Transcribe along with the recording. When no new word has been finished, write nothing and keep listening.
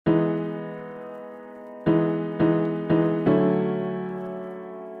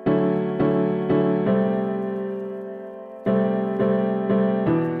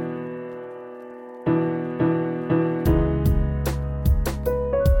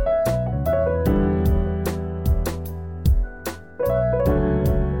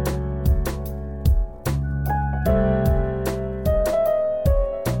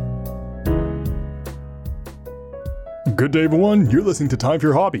Good day, everyone. You're listening to Time for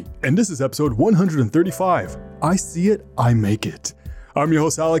Your Hobby, and this is episode 135. I see it, I make it. I'm your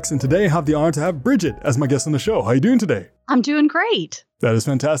host, Alex, and today I have the honor to have Bridget as my guest on the show. How are you doing today? I'm doing great. That is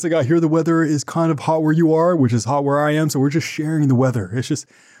fantastic. I hear the weather is kind of hot where you are, which is hot where I am, so we're just sharing the weather. It's just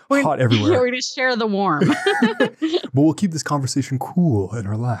hot everywhere. We're going to share the warm. But we'll keep this conversation cool and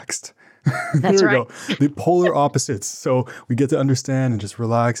relaxed. That's right. Go. The polar opposites. So we get to understand and just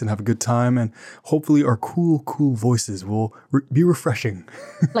relax and have a good time. And hopefully our cool voices will be refreshing.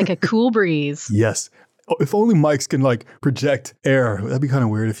 Like a cool breeze. Yes. If only mics can project air. That'd be kind of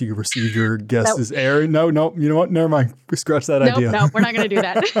weird if you could receive your guest's air. No. You know what? Never mind. Scratch that idea. No, we're not going to do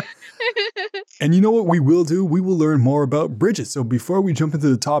that. And you know what we will do? We will learn more about Bridget. So before we jump into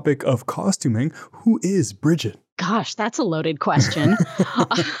the topic of costuming, who is Bridget? Gosh, that's a loaded question.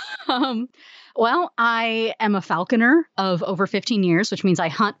 Well, I am a falconer of over 15 years, which means I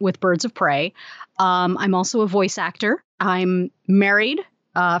hunt with birds of prey. I'm also a voice actor. I'm married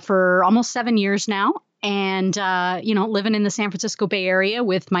for almost 7 years now. And, living in the San Francisco Bay Area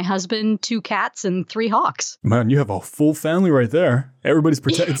with my husband, 2 cats, and 3 hawks. Man, you have a full family right there. Everybody's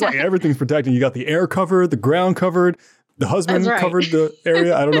protected. Yeah. It's like everything's protected. You got the air covered, the ground covered. The husband covered the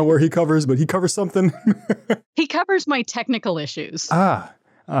area. I don't know where he covers, but he covers something. He covers my technical issues.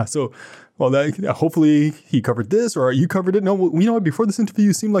 Hopefully he covered this or you covered it. No, you know what? Before this interview,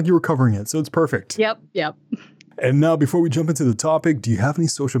 you seemed like you were covering it. So it's perfect. Yep. And now, before we jump into the topic, do you have any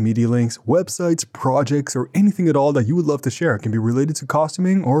social media links, websites, projects, or anything at all that you would love to share? It can be related to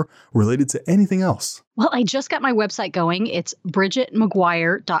costuming or related to anything else. Well, I just got my website going. It's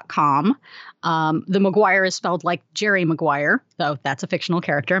bridgetmaguire.com. The Maguire is spelled like Jerry Maguire, though that's a fictional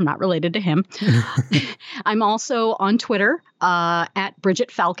character. I'm not related to him. I'm also on Twitter at Bridget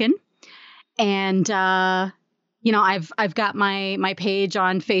Falcon. And I've got my page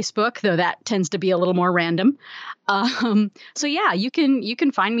on Facebook, though that tends to be a little more random. So yeah, you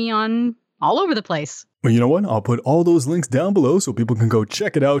can find me on all over the place. Well, you know what? I'll put all those links down below so people can go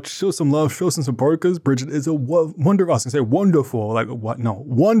check it out, show some love, show some support, because Bridget is a wonderful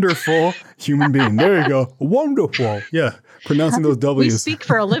human being. There you go. Wonderful. Yeah. Pronouncing those W's. We speak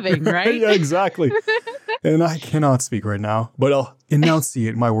for a living, right? Yeah, exactly. And I cannot speak right now, but I'll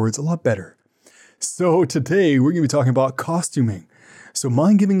enunciate my words a lot better. So today we're going to be talking about costuming. So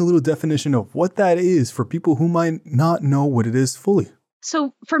mind giving a little definition of what that is for people who might not know what it is fully?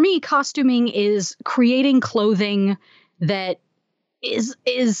 So for me, costuming is creating clothing that is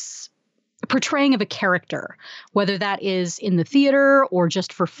portraying of a character, whether that is in the theater or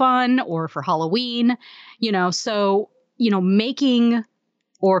just for fun or for Halloween, making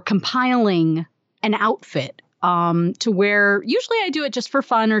or compiling an outfit to where usually I do it just for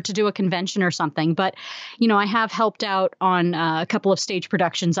fun or to do a convention or something. But, I have helped out on a couple of stage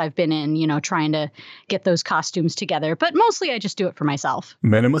productions I've been in, trying to get those costumes together. But mostly I just do it for myself.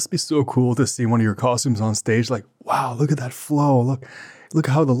 Man, it must be so cool to see one of your costumes on stage. Like, wow, look at that flow. Look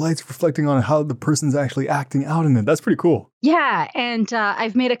how the light's reflecting on it, how the person's actually acting out in it. That's pretty cool. Yeah. And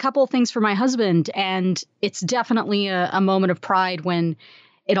I've made a couple of things for my husband. And it's definitely a moment of pride when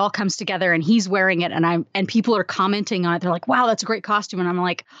it all comes together and he's wearing it and people are commenting on it. They're like, wow, that's a great costume. And I'm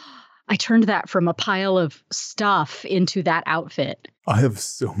like, I turned that from a pile of stuff into that outfit. I have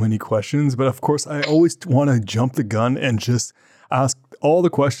so many questions, but of course I always want to jump the gun and just ask all the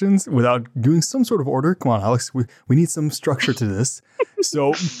questions without doing some sort of order. Come on, Alex, we need some structure to this.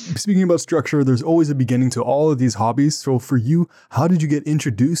 So speaking about structure, there's always a beginning to all of these hobbies. So for you, how did you get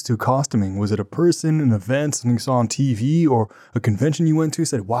introduced to costuming? Was it a person, an event, something you saw on TV or a convention you went to? You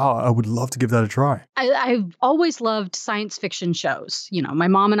said, wow, I would love to give that a try. I've always loved science fiction shows. My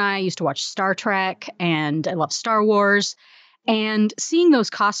mom and I used to watch Star Trek and I love Star Wars. And seeing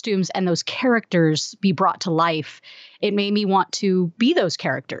those costumes and those characters be brought to life, it made me want to be those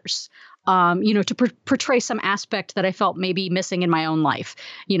characters, to portray some aspect that I felt maybe missing in my own life.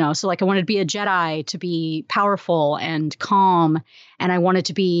 So I wanted to be a Jedi, to be powerful and calm. And I wanted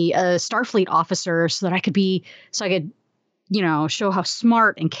to be a Starfleet officer so I could show how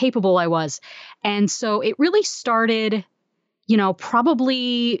smart and capable I was. And so it really started,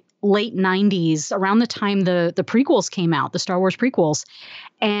 probably late 90s, around the time the prequels came out, the Star Wars prequels.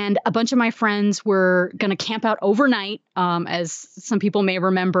 And a bunch of my friends were going to camp out overnight. As some people may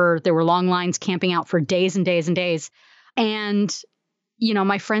remember, there were long lines camping out for days and days and days. And,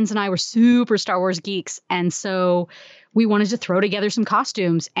 my friends and I were super Star Wars geeks. And so we wanted to throw together some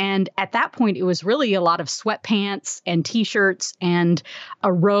costumes. And at that point, it was really a lot of sweatpants and T-shirts and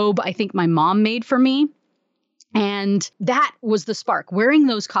a robe I think my mom made for me. And that was the spark, wearing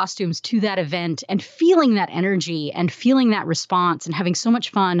those costumes to that event and feeling that energy and feeling that response and having so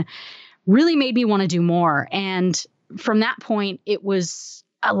much fun really made me want to do more. And from that point, it was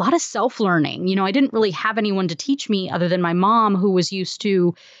a lot of self-learning. I didn't really have anyone to teach me other than my mom, who was used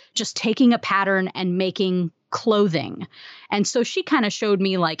to just taking a pattern and making clothing. And so she kind of showed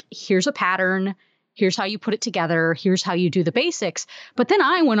me like, here's a pattern. Here's how you put it together. Here's how you do the basics. But then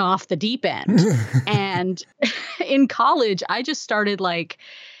I went off the deep end. And in college, I just started like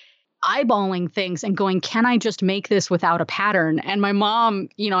eyeballing things and going, can I just make this without a pattern? And my mom,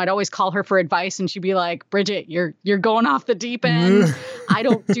 I'd always call her for advice and she'd be like, Bridget, you're going off the deep end. I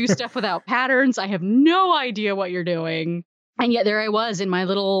don't do stuff without patterns. I have no idea what you're doing. And yet there I was in my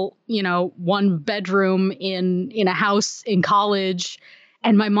little, one bedroom in a house in college.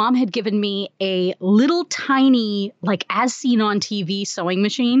 And my mom had given me a little tiny, like as seen on TV sewing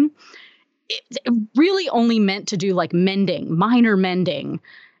machine. It really only meant to do like mending, minor mending.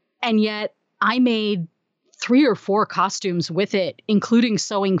 And yet I made 3 or 4 costumes with it, including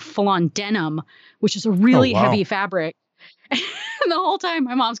sewing full-on denim, which is a really heavy fabric. And the whole time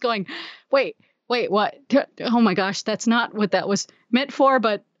my mom's going, wait, what? Oh my gosh, that's not what that was meant for,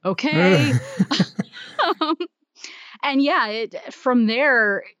 but okay. And yeah, from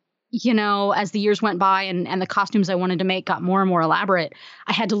there, as the years went by and the costumes I wanted to make got more and more elaborate,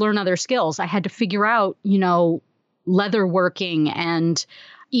 I had to learn other skills. I had to figure out, leather working and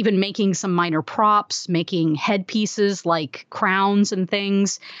even making some minor props, making headpieces like crowns and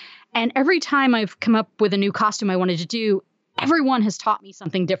things. And every time I've come up with a new costume I wanted to do, everyone has taught me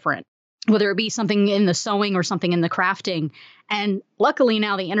something different, whether it be something in the sewing or something in the crafting. And luckily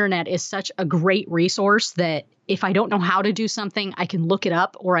now the internet is such a great resource that if I don't know how to do something, I can look it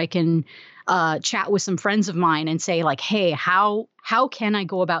up, or I can chat with some friends of mine and say like, hey, how can I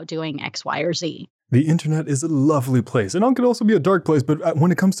go about doing X, Y, or Z? The internet is a lovely place, and it can also be a dark place, but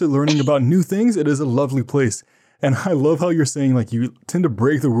when it comes to learning about new things, it is a lovely place. And I love how you're saying like you tend to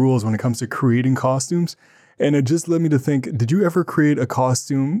break the rules when it comes to creating costumes. And it just led me to think, did you ever create a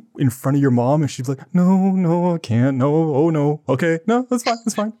costume in front of your mom? And she's like, no, I can't. No, oh no. Okay, no, that's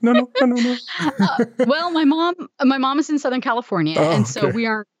fine. No. Well, my mom is in Southern California. And so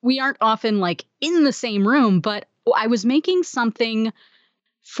we aren't often like in the same room, but I was making something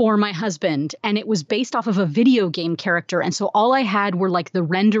for my husband, and it was based off of a video game character. And so all I had were like the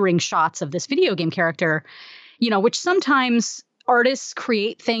rendering shots of this video game character, which sometimes artists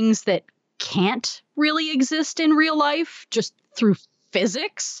create things that can't really exist in real life just through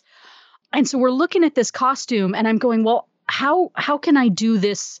physics. And so we're looking at this costume and I'm going, well, how can I do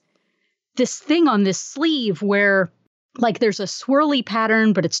this thing on this sleeve where like there's a swirly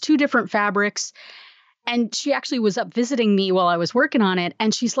pattern, but it's 2 different fabrics. And she actually was up visiting me while I was working on it.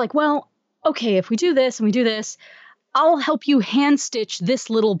 And she's like, well, okay, if we do this and we do this, I'll help you hand stitch this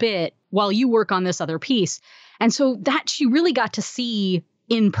little bit while you work on this other piece. And so that she really got to see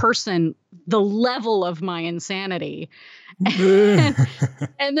in person the level of my insanity.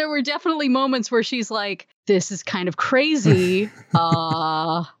 And there were definitely moments where she's like, this is kind of crazy,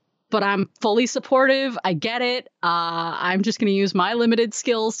 but I'm fully supportive. I get it. I'm just going to use my limited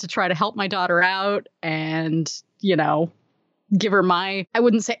skills to try to help my daughter out and, give her my, I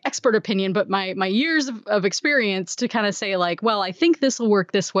wouldn't say expert opinion, but my years of experience to kind of say like, well, I think this will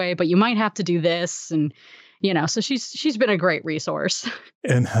work this way, but you might have to do this. And, so she's been a great resource.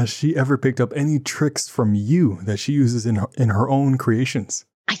 And has she ever picked up any tricks from you that she uses in her own creations?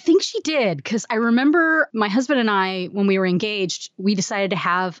 I think she did, because I remember my husband and I, when we were engaged, we decided to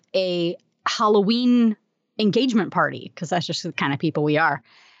have a Halloween engagement party, because that's just the kind of people we are.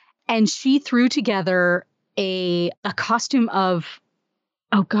 And she threw together a costume of,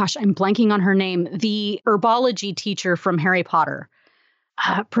 oh gosh, I'm blanking on her name, the herbology teacher from Harry Potter,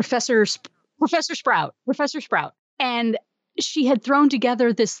 Professor Sprout. And she had thrown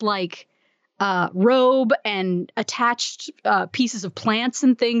together this like robe and attached pieces of plants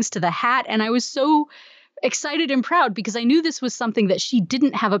and things to the hat. And I was so excited and proud because I knew this was something that she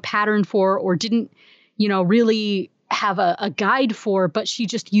didn't have a pattern for or didn't, really have a guide for, but she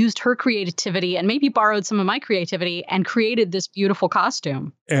just used her creativity and maybe borrowed some of my creativity and created this beautiful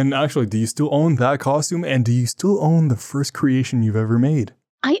costume. And actually, do you still own that costume? And do you still own the first creation you've ever made?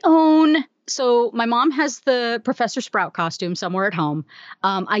 So my mom has the Professor Sprout costume somewhere at home.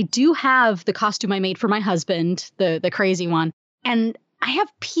 I do have the costume I made for my husband, the crazy one. And I have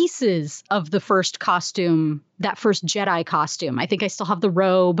pieces of the first costume, that first Jedi costume. I think I still have the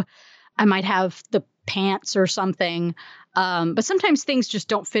robe. I might have the pants or something. But sometimes things just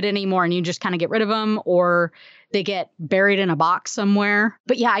don't fit anymore and you just kind of get rid of them or they get buried in a box somewhere.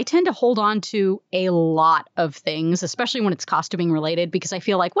 But yeah, I tend to hold on to a lot of things, especially when it's costuming related, because I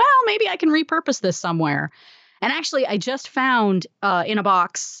feel like, well, maybe I can repurpose this somewhere. And actually, I just found in a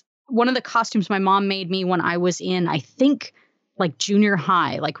box one of the costumes my mom made me when I was in, I think, like junior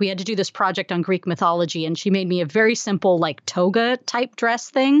high. Like we had to do this project on Greek mythology, and she made me a very simple like toga type dress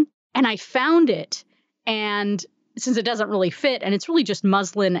thing. And I found it. And since it doesn't really fit and it's really just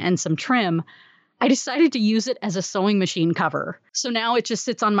muslin and some trim, I decided to use it as a sewing machine cover. So now it just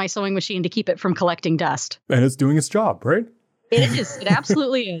sits on my sewing machine to keep it from collecting dust. And it's doing its job, right? It is. It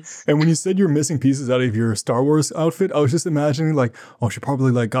absolutely is. And when you said you're missing pieces out of your Star Wars outfit, I was just imagining like, oh, she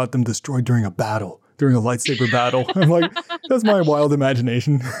probably like got them destroyed during a battle, during a lightsaber battle. I'm like, that's my wild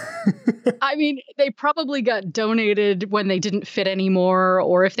imagination. I mean, they probably got donated when they didn't fit anymore,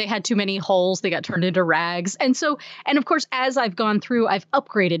 or if they had too many holes, they got turned into rags. And of course, as I've gone through, I've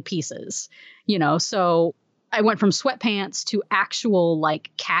upgraded pieces, so I went from sweatpants to actual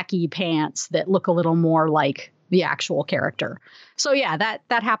like khaki pants that look a little more like the actual character. So yeah,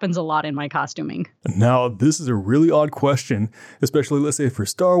 that happens a lot in my costuming. Now, this is a really odd question, especially let's say for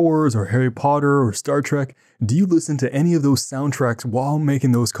Star Wars or Harry Potter or Star Trek. Do you listen to any of those soundtracks while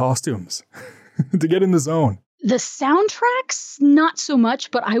making those costumes to get in the zone? The soundtracks, not so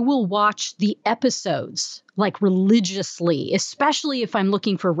much, but I will watch the episodes like religiously, especially if I'm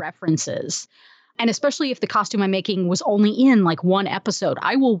looking for references. And especially if the costume I'm making was only in like one episode,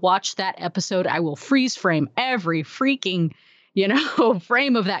 I will watch that episode. I will freeze frame every freaking,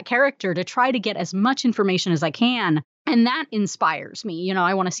 frame of that character to try to get as much information as I can. And that inspires me.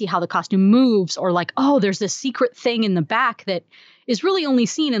 I want to see how the costume moves, or like, oh, there's this secret thing in the back that is really only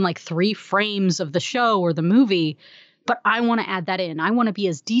seen in like 3 frames of the show or the movie. But I want to add that in. I want to be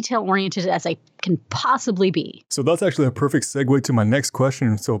as detail-oriented as I can possibly be. So that's actually a perfect segue to my next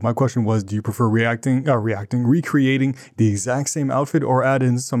question. So my question was, do you prefer recreating the exact same outfit or add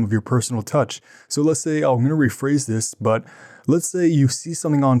in some of your personal touch? So let's say, I'm going to rephrase this, but let's say you see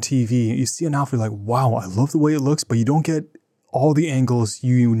something on TV, you see an outfit like, wow, I love the way it looks, but you don't get all the angles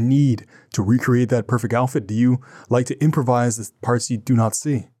you need to recreate that perfect outfit. Do you like to improvise the parts you do not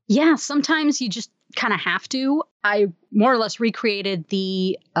see? Yeah, sometimes you just kind of have to. I more or less recreated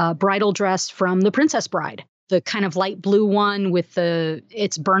the bridal dress from The Princess Bride, the kind of light blue one with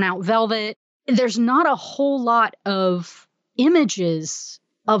it's burnout velvet. There's not a whole lot of images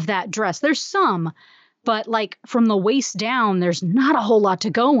of that dress. There's some, but like from the waist down, there's not a whole lot to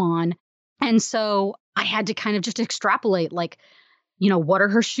go on. And so I had to kind of just extrapolate, like, what are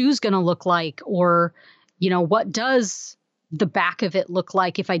her shoes going to look like? Or, what does the back of it look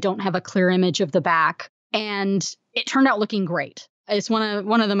like if I don't have a clear image of the back? And it turned out looking great. It's one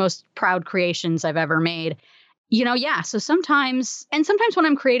of the most proud creations I've ever made. So sometimes when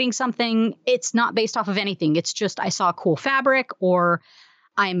I'm creating something, it's not based off of anything. It's just I saw a cool fabric, or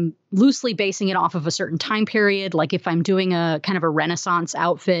I'm loosely basing it off of a certain time period. Like if I'm doing a kind of a Renaissance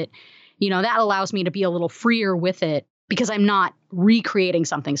outfit, that allows me to be a little freer with it because I'm not recreating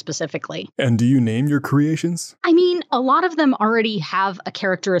something specifically. And do you name your creations? I mean, a lot of them already have a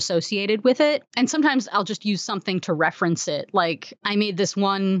character associated with it. And sometimes I'll just use something to reference it. Like I made this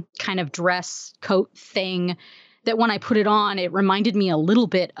one kind of dress coat thing that when I put it on, it reminded me a little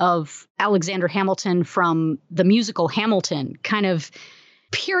bit of Alexander Hamilton from the musical Hamilton, kind of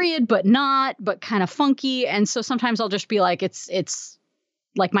period, but kind of funky. And so sometimes I'll just be like, it's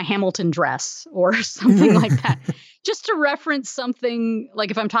like my Hamilton dress or something like that. Just to reference something,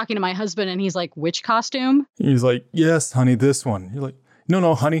 like if I'm talking to my husband and he's like, which costume? He's like, yes, honey, this one. You're like,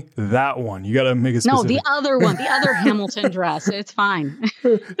 no, honey, that one. You got to make it specific. No, the other one, the other Hamilton dress. It's fine.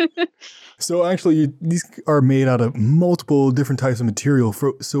 So actually, these are made out of multiple different types of material.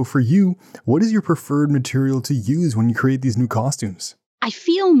 So for you, what is your preferred material to use when you create these new costumes? I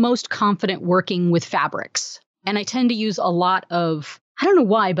feel most confident working with fabrics. And I tend to use a lot of, I don't know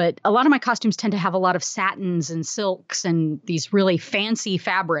why, but a lot of my costumes tend to have a lot of satins and silks and these really fancy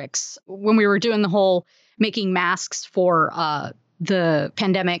fabrics. When we were doing the whole making masks for the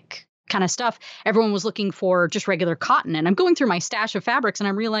pandemic kind of stuff, everyone was looking for just regular cotton. And I'm going through my stash of fabrics and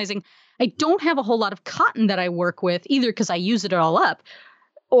I'm realizing I don't have a whole lot of cotton that I work with, either because I use it all up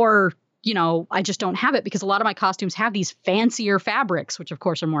or, I just don't have it because a lot of my costumes have these fancier fabrics, which of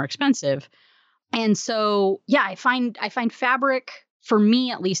course are more expensive. And so, yeah, I find fabric, for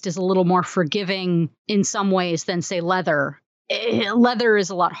me at least, is a little more forgiving in some ways than, say, leather. Leather is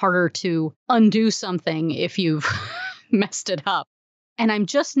a lot harder to undo something if you've messed it up. And I'm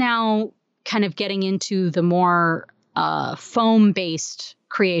just now kind of getting into the more foam-based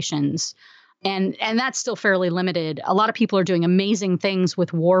creations. And that's still fairly limited. A lot of people are doing amazing things with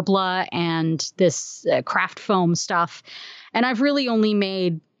Warbla and this craft foam stuff. And I've really only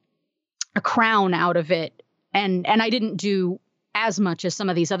made a crown out of it. And I didn't do as much as some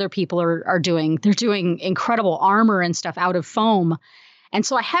of these other people are doing. They're doing incredible armor and stuff out of foam. And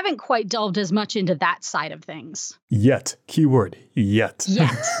so I haven't quite delved as much into that side of things. Yet. Keyword, yet.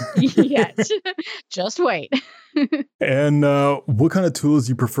 Yet. Yet. Just wait. And what kind of tools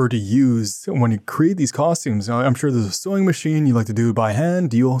do you prefer to use when you create these costumes? Now, I'm sure there's a sewing machine. You like to do it by hand.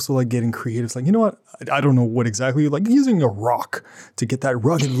 Do you also like getting creative? It's like, you know what? I don't know what exactly. Like using a rock to get that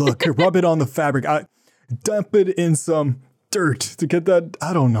rugged look. Rub it on the fabric. Dump it in some dirt to get that,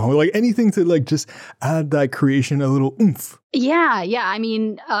 I don't know, like anything to like just add that creation a little oomph. Yeah. I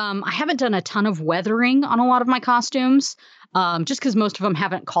mean, I haven't done a ton of weathering on a lot of my costumes, just because most of them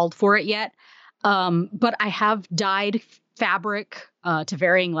haven't called for it yet. But I have dyed fabric to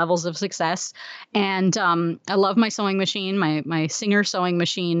varying levels of success. And I love my sewing machine. My Singer sewing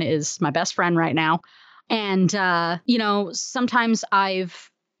machine is my best friend right now. And, sometimes I've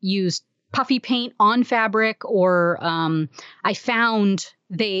used puffy paint on fabric, or I found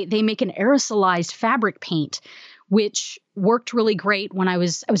they make an aerosolized fabric paint, which worked really great when I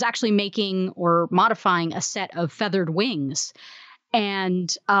was actually making or modifying a set of feathered wings.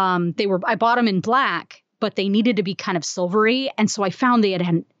 And I bought them in black, but they needed to be kind of silvery. And so I found they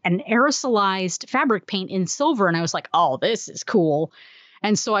had an aerosolized fabric paint in silver. And I was like, oh, this is cool.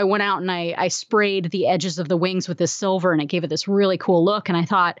 And so I went out and I sprayed the edges of the wings with this silver, and it gave it this really cool look. And I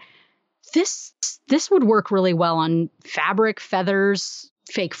thought, this would work really well on fabric, feathers,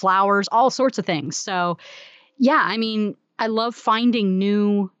 fake flowers, all sorts of things. So yeah, I mean, I love finding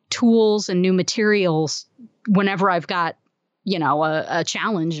new tools and new materials whenever I've got, a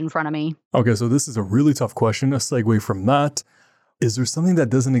challenge in front of me. Okay, so this is a really tough question. A segue from that. Is there something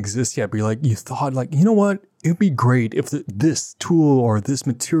that doesn't exist yet? But you thought like, you know what? It'd be great if this tool or this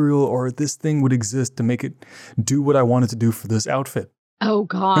material or this thing would exist to make it do what I wanted to do for this outfit. Oh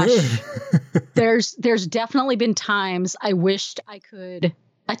gosh. There's definitely been times I wished I could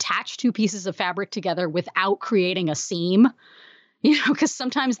attach two pieces of fabric together without creating a seam, because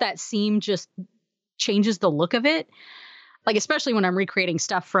sometimes that seam just changes the look of it. Like, especially when I'm recreating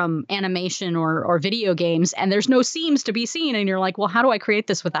stuff from animation or video games and there's no seams to be seen. And you're like, well, how do I create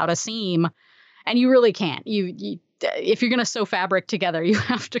this without a seam? And you really can't. You if you're going to sew fabric together, you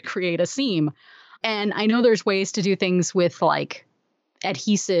have to create a seam. And I know there's ways to do things with like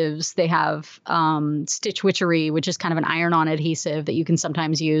adhesives. They have Stitch Witchery, which is kind of an iron-on adhesive that you can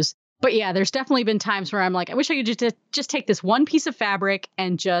sometimes use. But yeah, there's definitely been times where I'm like, I wish I could just take this one piece of fabric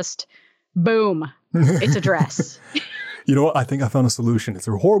and just boom, it's a dress. You know what? I think I found a solution. It's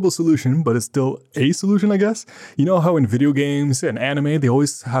a horrible solution, but it's still a solution, I guess. You know how in video games and anime, they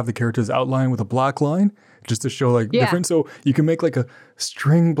always have the characters outlined with a black line just to show like different. So you can make like a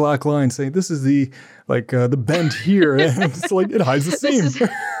string black line saying this is the bend here. And it's like it hides the seam.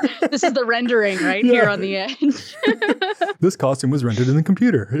 This is the rendering right here on the edge. This costume was rendered in the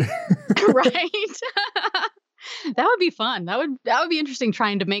computer. Right. That would be fun. That would be interesting,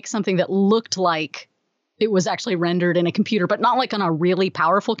 trying to make something that looked like it was actually rendered in a computer, but not like on a really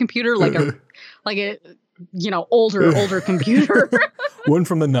powerful computer, like a older computer. One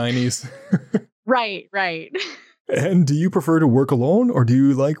from the 90s. Right. And do you prefer to work alone or do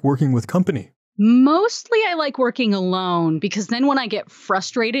you like working with company? Mostly I like working alone because then when I get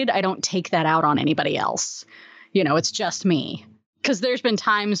frustrated, I don't take that out on anybody else. It's just me. Because there's been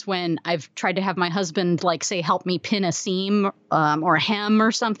times when I've tried to have my husband say help me pin a seam or a hem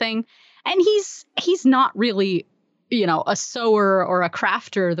or something. And he's not really, a sewer or a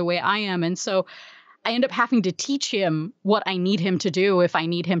crafter the way I am. And so I end up having to teach him what I need him to do if I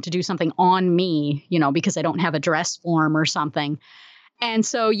need him to do something on me, because I don't have a dress form or something. And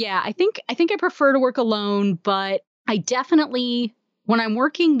so, yeah, I think I prefer to work alone, but I definitely, when I'm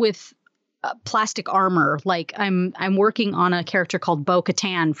working with plastic armor, like I'm working on a character called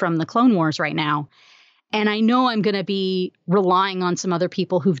Bo-Katan from the Clone Wars right now. And I know I'm going to be relying on some other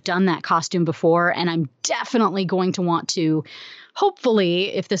people who've done that costume before. And I'm definitely going to want to,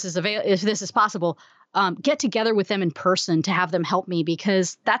 hopefully, if this is possible, get together with them in person to have them help me,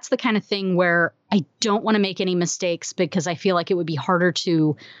 because that's the kind of thing where I don't want to make any mistakes because I feel like it would be harder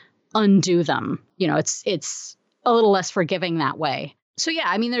to undo them. It's a little less forgiving that way. So, yeah,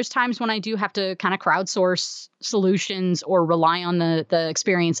 I mean, there's times when I do have to kind of crowdsource solutions or rely on the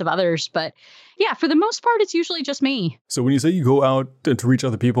experience of others. But yeah, for the most part, it's usually just me. So when you say you go out to reach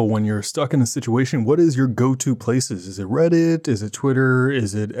other people when you're stuck in a situation, what is your go-to places? Is it Reddit? Is it Twitter?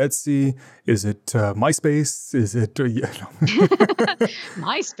 Is it Etsy? Is it MySpace? Is it...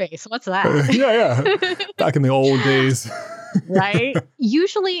 MySpace? What's that? Yeah. Back in the old days. Right?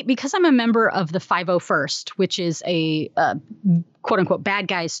 Usually, because I'm a member of the 501st, which is a quote-unquote bad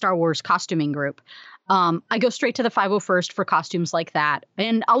guys Star Wars costuming group, I go straight to the 501st for costumes like that.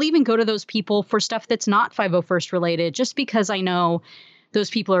 And I'll even go to those people for stuff that's not 501st related, just because I know Those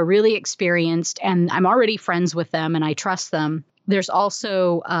people are really experienced, and I'm already friends with them and I trust them. There's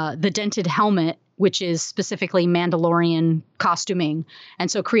also the Dented Helmet, which is specifically Mandalorian costuming. And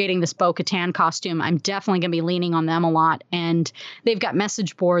so creating this Bo-Katan costume, I'm definitely going to be leaning on them a lot. And they've got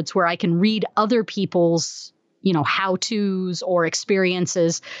message boards where I can read other people's, how-tos or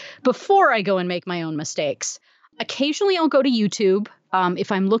experiences before I go and make my own mistakes. Occasionally I'll go to YouTube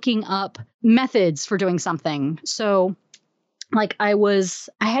if I'm looking up methods for doing something. So like I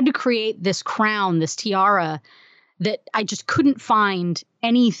had to create this crown, this tiara, that I just couldn't find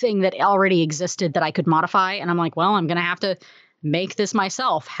anything that already existed that I could modify. And I'm like, well, I'm going to have to make this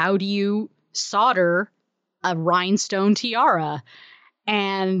myself. How do you solder a rhinestone tiara?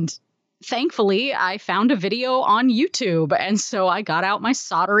 And thankfully, I found a video on YouTube. And so I got out my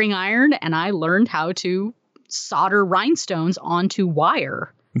soldering iron and I learned how to solder rhinestones onto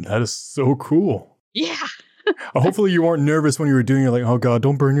wire. That is so cool. Yeah. Hopefully you weren't nervous when you were doing it. Like, oh God,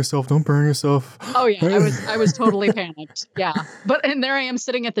 don't burn yourself. Don't burn yourself. Oh yeah. I was totally panicked. Yeah. And there I am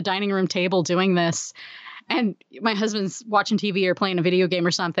sitting at the dining room table doing this. And my husband's watching TV or playing a video game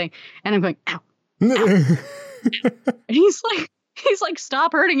or something. And I'm going, ow. Ow. And he's like,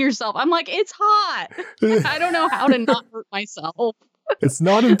 stop hurting yourself. I'm like, it's hot. I don't know how to not hurt myself. It's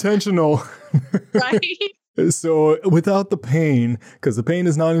not intentional. Right? So without the pain, because the pain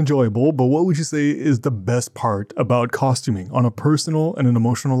is not enjoyable, but what would you say is the best part about costuming on a personal and an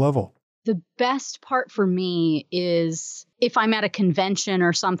emotional level? The best part for me is if I'm at a convention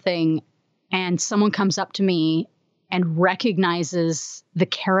or something and someone comes up to me and recognizes the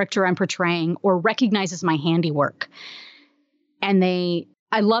character I'm portraying or recognizes my handiwork. And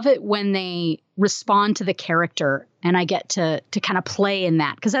I love it when they respond to the character and I get to kind of play in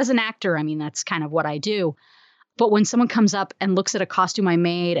that. Because as an actor, I mean, that's kind of what I do. But when someone comes up and looks at a costume I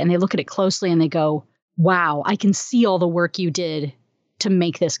made and they look at it closely and they go, wow, I can see all the work you did to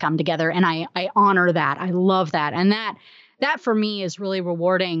make this come together. And I honor that. I love that. And that for me is really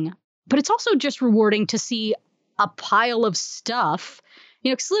rewarding. But it's also just rewarding to see a pile of stuff,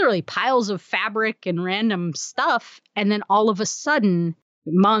 because literally piles of fabric and random stuff. And then all of a sudden,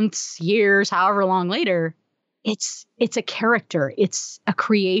 months, years, however long later, it's a character, it's a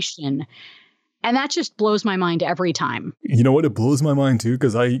creation. And that just blows my mind every time. You know what? It blows my mind too,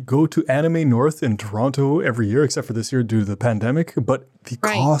 because I go to Anime North in Toronto every year, except for this year due to the pandemic. But the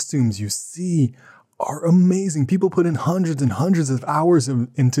costumes you see are amazing. People put in hundreds and hundreds of hours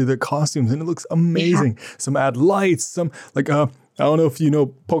into their costumes, and it looks amazing. Yeah. Some add lights, some like, I don't know if you know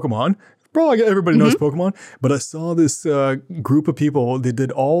Pokemon. Probably everybody knows Pokemon, but I saw this group of people. They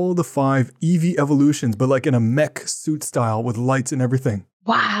did all the 5 Eevee evolutions, but like in a mech suit style with lights and everything.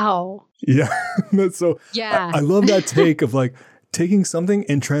 Wow. Yeah. So I love that take of like taking something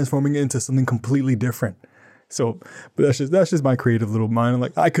and transforming it into something completely different. So, but that's just my creative little mind. I'm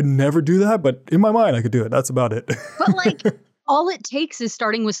like, I could never do that, but in my mind, I could do it. That's about it. But like, all it takes is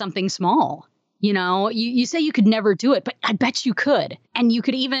starting with something small. You say you could never do it, but I bet you could. And you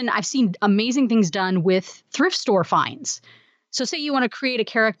could I've seen amazing things done with thrift store finds. So say you want to create a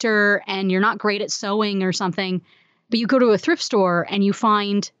character and you're not great at sewing or something, but you go to a thrift store and you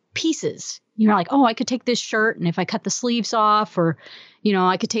find pieces. You're like, oh, I could take this shirt and if I cut the sleeves off, or,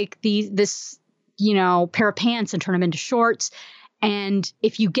 I could take this pair of pants and turn them into shorts. And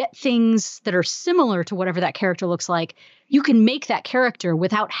if you get things that are similar to whatever that character looks like, you can make that character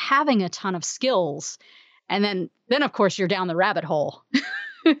without having a ton of skills. And then of course, you're down the rabbit hole.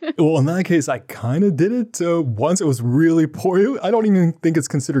 Well, in that case, I kind of did it once. It was really poor. I don't even think it's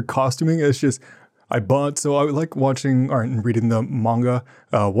considered costuming. It's just so I like watching and reading the manga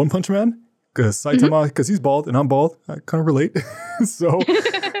One Punch Man, because Saitama, because he's bald and I'm bald. I kind of relate. So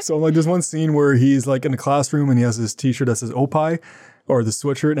like there's one scene where he's like in a classroom and he has this t-shirt that says Opie, or the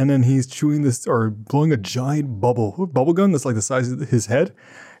sweatshirt, and then he's chewing this or blowing a giant bubble gun that's like the size of his head.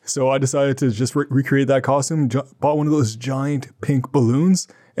 So I decided to just recreate that costume, bought one of those giant pink balloons,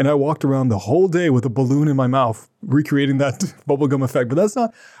 and I walked around the whole day with a balloon in my mouth, recreating that bubblegum effect. But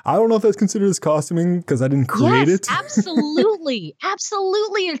I don't know if that's considered as costuming because I didn't create it. Absolutely.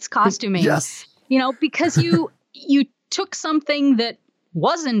 Absolutely it's costuming. Yes. Because you took something that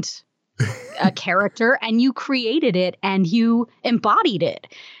wasn't a character and you created it and you embodied it.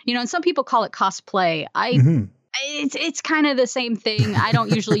 And some people call it cosplay. It's kind of the same thing. I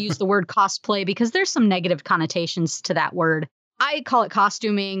don't usually use the word cosplay because there's some negative connotations to that word. I call it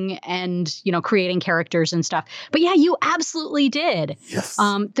costuming and, creating characters and stuff. But yeah, you absolutely did. Yes.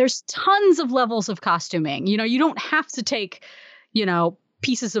 There's tons of levels of costuming. You don't have to take,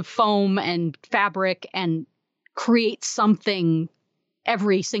 pieces of foam and fabric and create something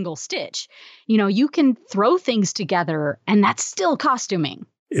every single stitch. You can throw things together and that's still costuming.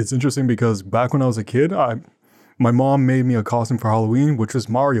 It's interesting because back when I was a kid, my mom made me a costume for Halloween, which was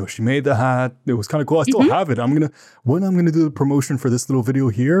Mario. She made the hat. It was kind of cool. I still have it. When I'm gonna do the promotion for this little video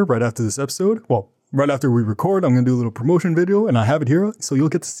here right after this episode. Well, right after we record, I'm gonna do a little promotion video, and I have it here, so you'll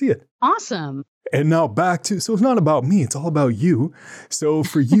get to see it. Awesome. And now so it's not about me. It's all about you. So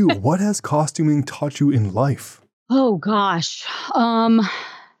for you, what has costuming taught you in life? Oh gosh,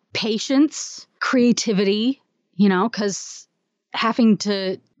 patience, creativity. Because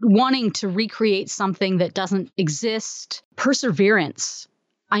wanting to recreate something that doesn't exist, perseverance.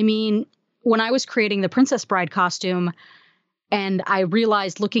 I mean, when I was creating the Princess Bride costume and I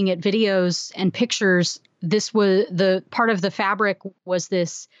realized looking at videos and pictures, this was the part of the fabric was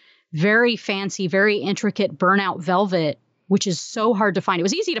this very fancy, very intricate burnout velvet, which is so hard to find. It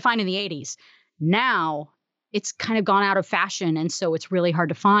was easy to find in the 80s. Now it's kind of gone out of fashion. And so it's really hard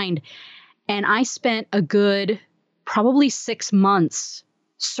to find. And I spent a good probably 6 months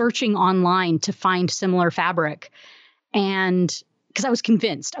searching online to find similar fabric. And because I was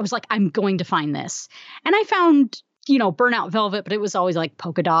convinced, I was like, I'm going to find this. And I found, burnout velvet, but it was always like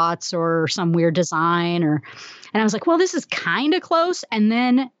polka dots or some weird design and I was like, well, this is kind of close. And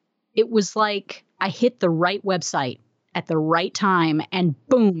then it was like I hit the right website at the right time and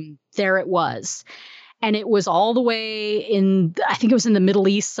boom, there it was. And it was all the way I think it was in the Middle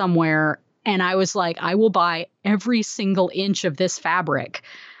East somewhere. And I was like, I will buy every single inch of this fabric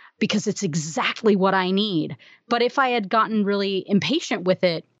because it's exactly what I need. But if I had gotten really impatient with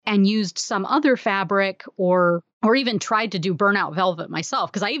it and used some other fabric or even tried to do burnout velvet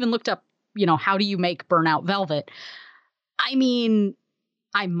myself, because I even looked up, how do you make burnout velvet? I mean,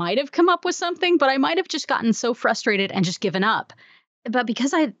 I might have come up with something, but I might have just gotten so frustrated and just given up. But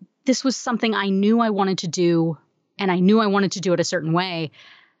because this was something I knew I wanted to do, and I knew I wanted to do it a certain way,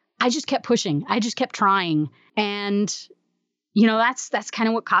 I just kept pushing. I just kept trying. And, that's kind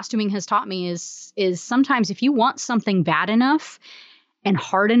of what costuming has taught me is sometimes if you want something bad enough and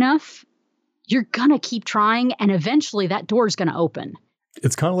hard enough, you're going to keep trying. And eventually that door is going to open.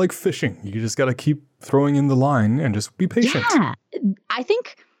 It's kind of like fishing. You just got to keep throwing in the line and just be patient. Yeah. I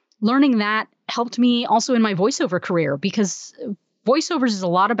think learning that helped me also in my voiceover career because voiceovers is a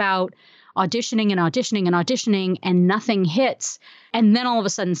lot about auditioning and auditioning and auditioning and nothing hits. And then all of a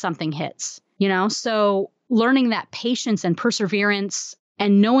sudden something hits, So learning that patience and perseverance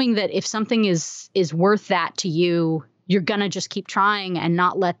and knowing that if something is worth that to you, you're going to just keep trying and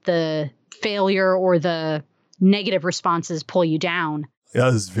not let the failure or the negative responses pull you down. Yeah,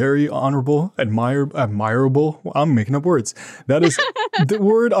 that is very honorable, admirable. I'm making up words. That is the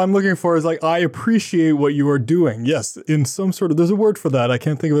word I'm looking for is like, I appreciate what you are doing. Yes, in some sort of, there's a word for that. I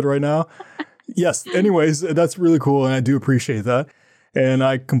can't think of it right now. Yes. Anyways, that's really cool. And I do appreciate that. And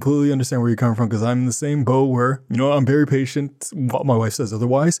I completely understand where you're coming from because I'm in the same boat where, I'm very patient. Well, my wife says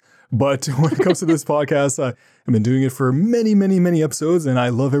otherwise. But when it comes to this podcast, I've been doing it for many, many, many episodes and I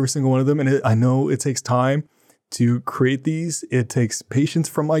love every single one of them. And I know it takes time to create these. It takes patience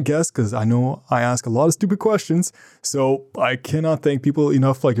from my guests because I know I ask a lot of stupid questions. So I cannot thank people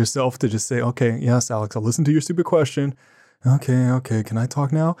enough like yourself to just say, okay, yes, Alex, I'll listen to your stupid question. Okay, can I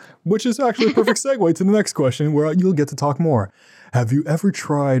talk now? Which is actually a perfect segue to the next question where you'll get to talk more. Have you ever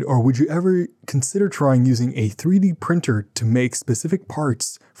tried or would you ever consider trying using a 3D printer to make specific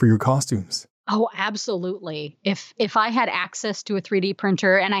parts for your costumes? Oh, absolutely. If I had access to a 3D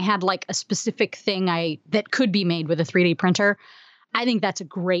printer and I had like a specific thing that could be made with a 3D printer, I think that's a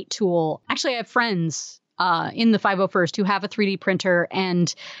great tool. Actually, I have friends in the 501st who have a 3D printer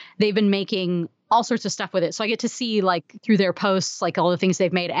and they've been making all sorts of stuff with it. So I get to see like through their posts, like all the things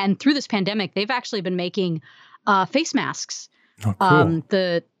they've made. And through this pandemic, they've actually been making face masks. Oh, cool.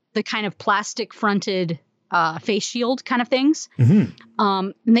 The kind of plastic fronted face shield kind of things. Mm-hmm.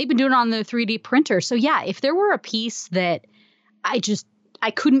 And they've been doing it on the 3D printer. So yeah, if there were a piece that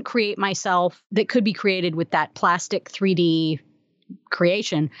I couldn't create myself that could be created with that plastic 3D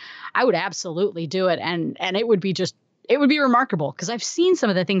creation, I would absolutely do it. And it would be remarkable because I've seen some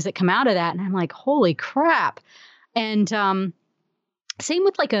of the things that come out of that and I'm like, holy crap. And same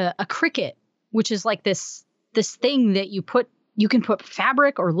with like a Cricut, which is like this thing that you can put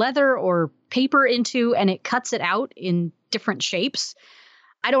fabric or leather or paper into and it cuts it out in different shapes.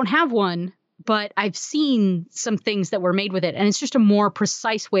 I don't have one, but I've seen some things that were made with it. And it's just a more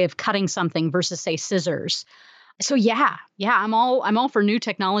precise way of cutting something versus say scissors. So yeah, I'm all for new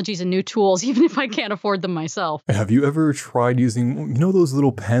technologies and new tools, even if I can't afford them myself. Have you ever tried using, those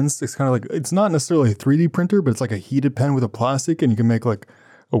little pens? It's kind of like, it's not necessarily a 3D printer, but it's like a heated pen with a plastic and you can make like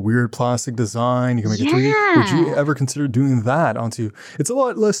a weird plastic design. You can make a 3D. Would you ever consider doing that onto? It's a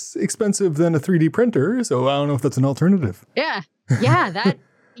lot less expensive than a 3D printer, so I don't know if that's an alternative. Yeah,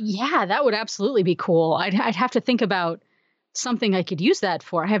 that would absolutely be cool. I'd have to think about something I could use that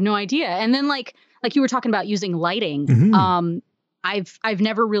for. I have no idea. And then like you were talking about using lighting. Mm-hmm. I've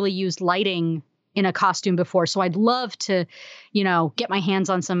never really used lighting in a costume before. So I'd love to, get my hands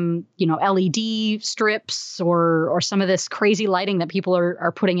on some, LED strips or some of this crazy lighting that people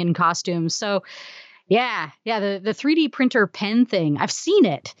are putting in costumes. So the 3D printer pen thing, I've seen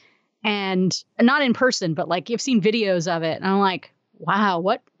it, and not in person, but like you've seen videos of it. And I'm like, wow,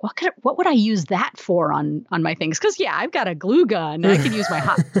 what would I use that for on my things? Because I've got a glue gun. I could use my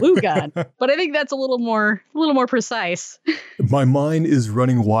hot glue gun, but I think that's a little more precise. My mind is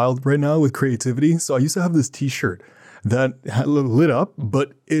running wild right now with creativity. So I used to have this T-shirt that had lit up,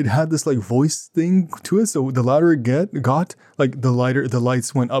 but it had this like voice thing to it. So the louder it got, like the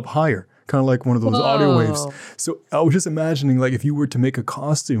lights went up higher, kind of like one of those audio waves. So I was just imagining, like, if you were to make a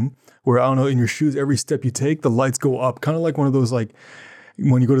costume where, I don't know, in your shoes, every step you take, the lights go up, kind of like one of those, like,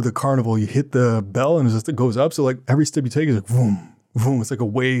 when you go to the carnival, you hit the bell and it goes up. So like every step you take is like, boom, boom. It's like a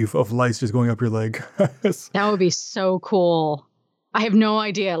wave of lights just going up your leg. That would be so cool. I have no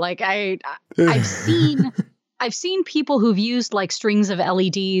idea. Like I've seen people who've used like strings of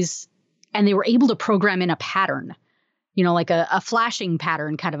LEDs and they were able to program in a pattern, like a flashing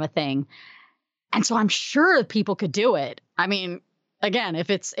pattern kind of a thing. And so I'm sure people could do it. I mean, again, if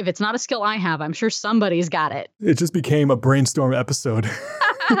it's not a skill I have, I'm sure somebody's got it. It just became a brainstorm episode.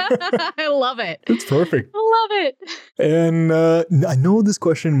 I love it. It's perfect. I love it. And I know this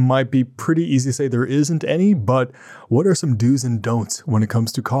question might be pretty easy to say there isn't any, but what are some do's and don'ts when it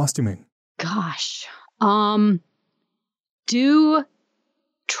comes to costuming? Gosh, do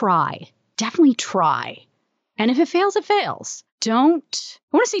try. Definitely try. And if it fails, it fails. I want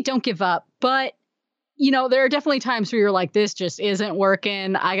to say don't give up, but there are definitely times where you're like, this just isn't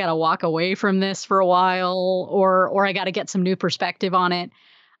working. I got to walk away from this for a while, or I got to get some new perspective on it.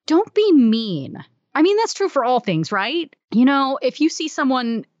 Don't be mean. I mean, that's true for all things, right? If you see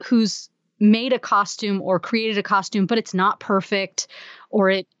someone who's made a costume or created a costume, but it's not perfect,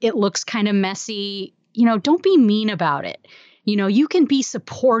 or it looks kind of messy, don't be mean about it. You can be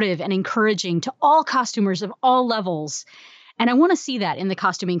supportive and encouraging to all costumers of all levels. And I want to see that in the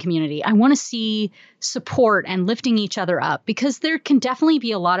costuming community. I want to see support and lifting each other up, because there can definitely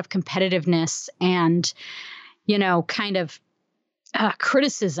be a lot of competitiveness and, kind of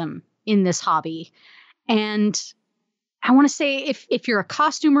criticism in this hobby. And I want to say if you're a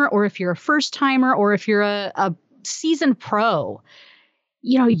costumer, or if you're a first timer, or if you're a seasoned pro,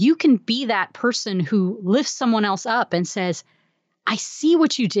 you can be that person who lifts someone else up and says, I see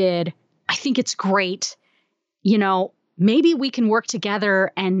what you did. I think it's great. Maybe we can work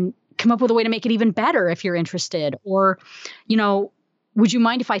together and come up with a way to make it even better if you're interested. Or, would you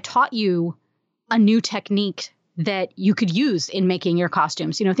mind if I taught you a new technique that you could use in making your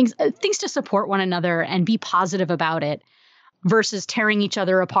costumes? Things to support one another and be positive about it, versus tearing each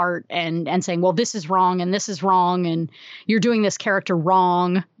other apart and saying, well, this is wrong and you're doing this character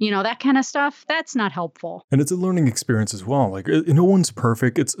wrong. That kind of stuff. That's not helpful. And it's a learning experience as well. Like, no one's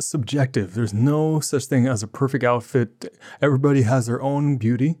perfect. It's subjective. There's no such thing as a perfect outfit. Everybody has their own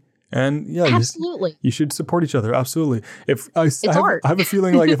beauty. And absolutely, you should support each other. Absolutely. I art. have a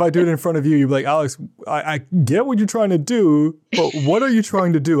feeling like if I do it in front of you, you'd be like, Alex, I get what you're trying to do, but what are you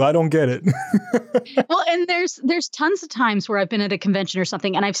trying to do? I don't get it. Well, and there's tons of times where I've been at a convention or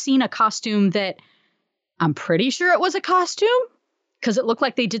something and I've seen a costume that I'm pretty sure it was a costume because it looked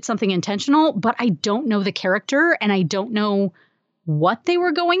like they did something intentional, but I don't know the character and I don't know what they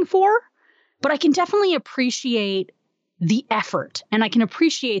were going for. But I can definitely appreciate the effort. And I can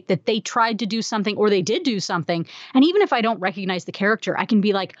appreciate that they tried to do something or they did do something. And even if I don't recognize the character, I can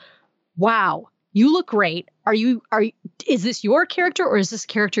be like, wow, you look great. Is this your character, or is this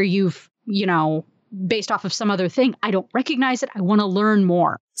character you've, based off of some other thing? I don't recognize it. I want to learn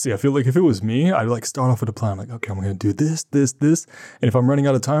more. See, I feel like if it was me, I'd like start off with a plan. Like, okay, I'm going to do this, this, this. And if I'm running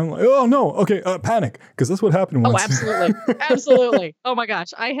out of time, I'm like, oh no, okay, panic. Because that's what happened once. Oh, absolutely. Absolutely. Oh my gosh.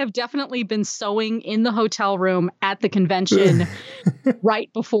 I have definitely been sewing in the hotel room at the convention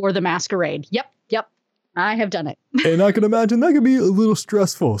right before the masquerade. Yep. I have done it. And I can imagine that could be a little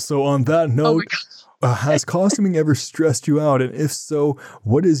stressful. So on that note, has costuming ever stressed you out? And if so,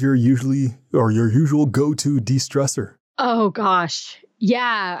 what is your usual go-to de-stressor? Oh gosh.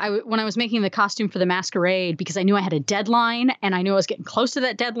 Yeah. When I was making the costume for the masquerade, because I knew I had a deadline and I knew I was getting close to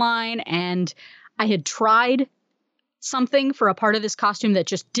that deadline, and I had tried something for a part of this costume that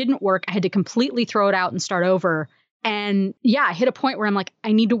just didn't work. I had to completely throw it out and start over. And yeah, I hit a point where I'm like,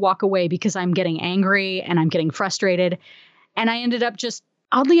 I need to walk away because I'm getting angry and I'm getting frustrated. And I ended up just,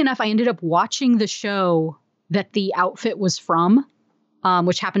 oddly enough, I ended up watching the show that the outfit was from,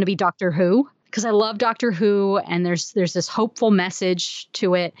 which happened to be Doctor Who, because I love Doctor Who and there's this hopeful message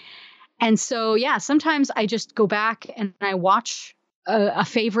to it. And so, yeah, sometimes I just go back and I watch a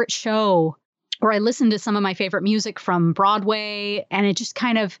favorite show, or I listen to some of my favorite music from Broadway, and it just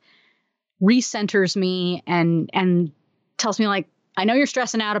kind of recenters me and tells me, like, I know you're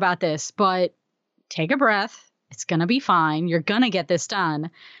stressing out about this, but take a breath. It's going to be fine. You're going to get this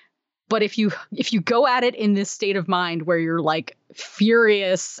done. But if you go at it in this state of mind where you're like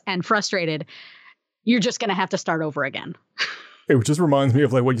furious and frustrated, you're just going to have to start over again. It just reminds me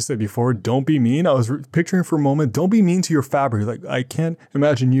of like what you said before. Don't be mean. I was picturing for a moment, don't be mean to your fabric. Like, I can't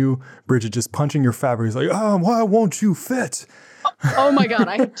imagine you, Bridget, just punching your fabric. It's like, oh, why won't you fit? Oh my God,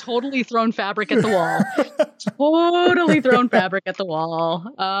 I have totally thrown fabric at the wall. Totally thrown fabric at the wall.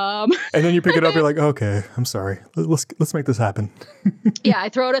 And then you pick it up, you're like, okay, I'm sorry. Let's make this happen. Yeah, I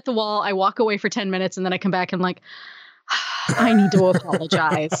throw it at the wall. I walk away for 10 minutes and then I come back and like, I need to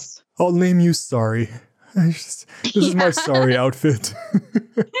apologize. I'll name you sorry. This is my sorry outfit.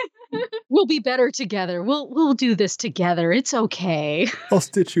 We'll be better together. We'll do this together. It's okay. I'll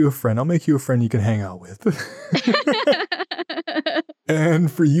stitch you a friend. I'll make you a friend you can hang out with.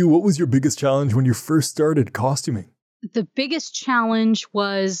 And for you, what was your biggest challenge when you first started costuming? The biggest challenge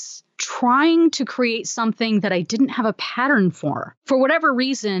was trying to create something that I didn't have a pattern for. For whatever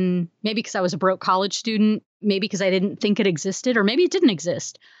reason, maybe because I was a broke college student, maybe because I didn't think it existed, or maybe it didn't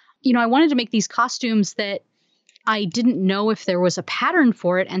exist. You know, I wanted to make these costumes that I didn't know if there was a pattern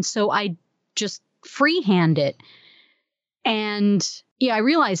for it. And so I just freehand it. And yeah, I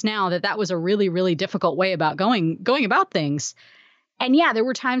realize now that that was a really, really difficult way about going about things. And yeah, there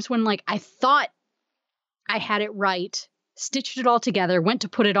were times when like I thought I had it right, stitched it all together, went to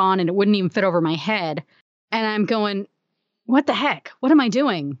put it on, and it wouldn't even fit over my head. And I'm going, what the heck? What am I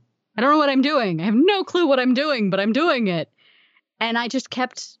doing? I don't know what I'm doing. I have no clue what I'm doing, but I'm doing it. And I just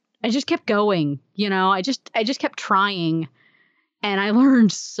kept going, you know, I just kept trying. And I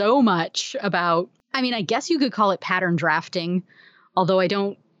learned so much about, I mean, I guess you could call it pattern drafting, although I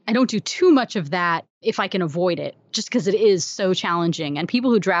don't do too much of that if I can avoid it, just because it is so challenging. And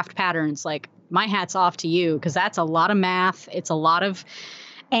people who draft patterns, like, my hat's off to you, because that's a lot of math. It's a lot of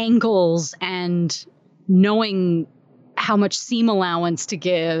angles and knowing how much seam allowance to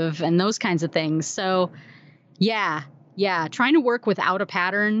give and those kinds of things. So yeah, trying to work without a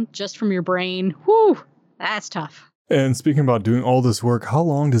pattern just from your brain, whew, that's tough. And speaking about doing all this work, how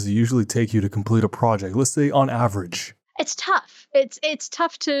long does it usually take you to complete a project? Let's say on average. It's tough. It's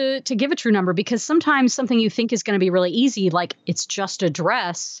tough to give a true number, because sometimes something you think is going to be really easy, like it's just a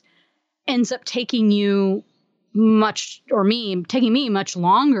dress, ends up taking me much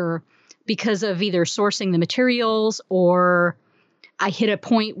longer because of either sourcing the materials, or I hit a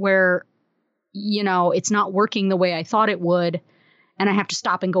point where, you know, it's not working the way I thought it would, and I have to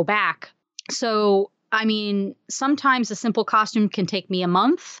stop and go back. So, I mean, sometimes a simple costume can take me a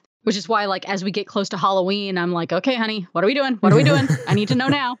month, which is why, like, as we get close to Halloween, I'm like, okay, honey, what are we doing? What are we doing? I need to know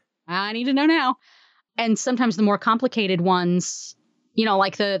now. And sometimes the more complicated ones, you know,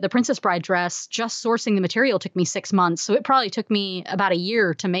 like the Princess Bride dress, just sourcing the material took me 6 months. So it probably took me about a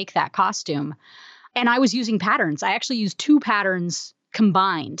year to make that costume. And I was using patterns. I actually used 2 patterns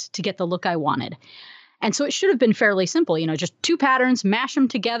combined to get the look I wanted. And so it should have been fairly simple, you know, just 2 patterns, mash them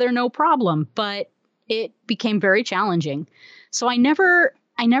together, no problem. But it became very challenging. So I never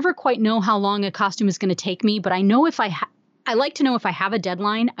quite know how long a costume is going to take me, but I know if I like to know if I have a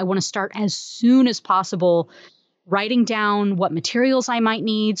deadline, I want to start as soon as possible, writing down what materials I might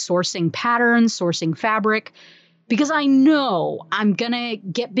need, sourcing patterns, sourcing fabric, because I know I'm going to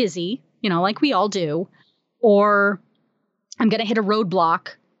get busy, you know, like we all do, or I'm going to hit a roadblock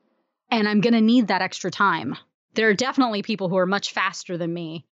and I'm going to need that extra time. There are definitely people who are much faster than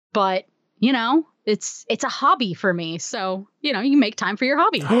me, but, you know, it's a hobby for me. So, you know, you make time for your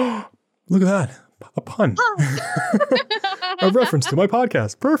hobby. Look at that. A pun. A reference to my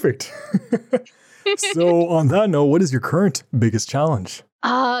podcast. Perfect. So on that note, what is your current biggest challenge?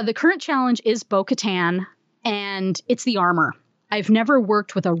 The current challenge is Bo-Katan, and it's the armor. I've never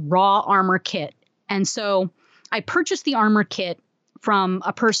worked with a raw armor kit. And so I purchased the armor kit from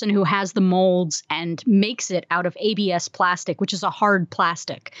a person who has the molds and makes it out of ABS plastic, which is a hard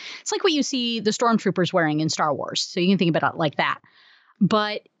plastic. It's like what you see the stormtroopers wearing in Star Wars. So you can think about it like that.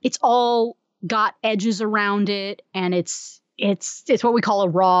 But it's all got edges around it, and it's what we call a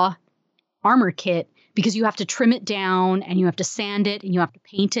raw armor kit, because you have to trim it down and you have to sand it and you have to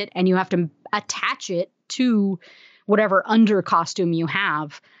paint it and you have to attach it to whatever under costume you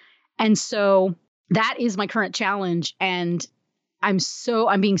have. And so that is my current challenge. And I'm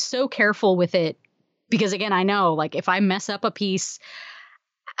being so careful with it because, again, I know, like, if I mess up a piece,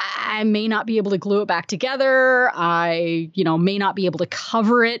 I may not be able to glue it back together. I, may not be able to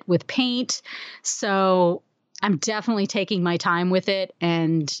cover it with paint. So I'm definitely taking my time with it.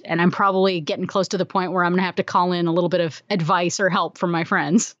 And I'm probably getting close to the point where I'm going to have to call in a little bit of advice or help from my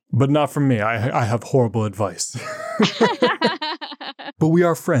friends. But not from me. I have horrible advice. But we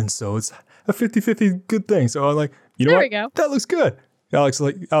are friends, so it's a 50-50 good thing. So I'm like, there we go. That looks good. Alex,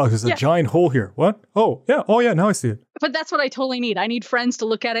 there's a giant hole here. What? Oh, yeah, now I see it. But that's what I totally need. I need friends to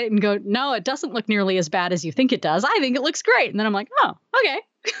look at it and go, no, it doesn't look nearly as bad as you think it does. I think it looks great. And then I'm like, oh, okay.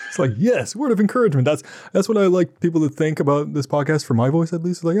 It's like, yes, word of encouragement. That's what I like people to think about this podcast, for my voice at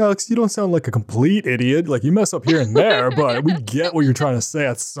least. Like, Alex, you don't sound like a complete idiot. Like, you mess up here and there, but we get what you're trying to say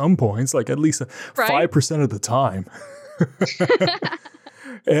at some points, like at least 5% of the time.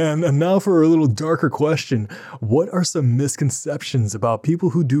 And now for a little darker question. What are some misconceptions about people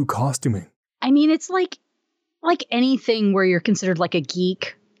who do costuming? I mean, it's like anything where you're considered like a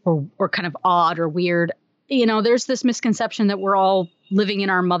geek or kind of odd or weird. There's this misconception that we're all living in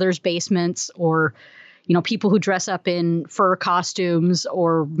our mother's basements, or, people who dress up in fur costumes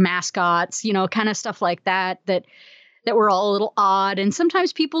or mascots, kind of stuff like that we're all a little odd. And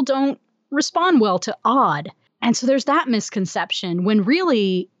sometimes people don't respond well to odd. And so there's that misconception when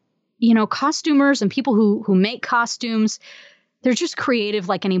really, costumers and people who make costumes, they're just creative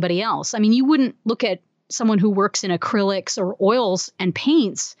like anybody else. I mean, you wouldn't look at someone who works in acrylics or oils and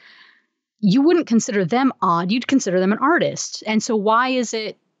paints. You wouldn't consider them odd. You'd consider them an artist. And so why is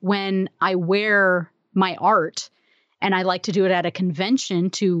it when I wear my art and I like to do it at a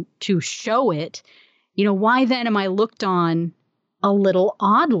convention to show it, why then am I looked on a little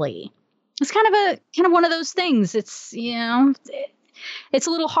oddly? It's kind of one of those things. It's, it's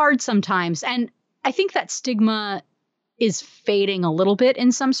a little hard sometimes. And I think that stigma is fading a little bit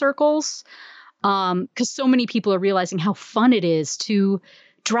in some circles because so many people are realizing how fun it is to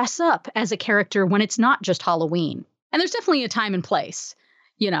dress up as a character when it's not just Halloween. And there's definitely a time and place.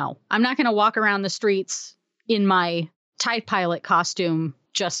 I'm not going to walk around the streets in my Tide Pilot costume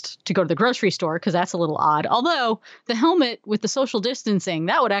just to go to the grocery store, because that's a little odd. Although the helmet with the social distancing,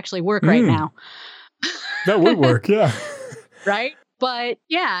 that would actually work right now. That would work, yeah. Right? But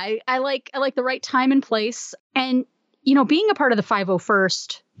yeah, I like the right time and place. And, being a part of the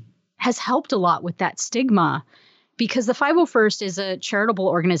 501st has helped a lot with that stigma, because the 501st is a charitable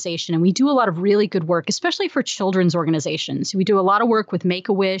organization and we do a lot of really good work, especially for children's organizations. We do a lot of work with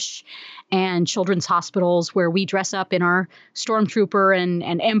Make-A-Wish and children's hospitals where we dress up in our Stormtrooper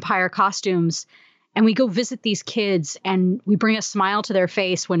and Empire costumes. And we go visit these kids and we bring a smile to their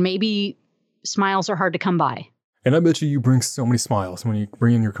face when maybe smiles are hard to come by. And I bet you bring so many smiles when you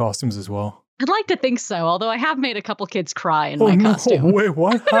bring in your costumes as well. I'd like to think so, although I have made a couple kids cry in my costume. Wait,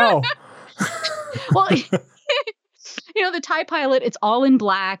 what? How? Well, the TIE Pilot, it's all in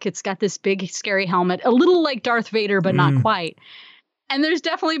black. It's got this big, scary helmet, a little like Darth Vader, but not quite. And there's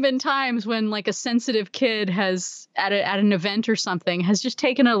definitely been times when like a sensitive kid has at an event or something has just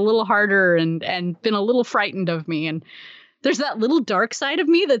taken it a little harder and been a little frightened of me. And there's that little dark side of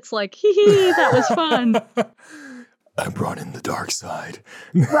me that's like, hee hee, that was fun. I brought in the dark side.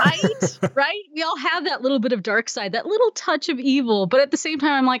 Right? We all have that little bit of dark side, that little touch of evil. But at the same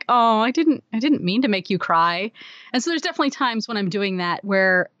time, I'm like, oh, I didn't mean to make you cry. And so there's definitely times when I'm doing that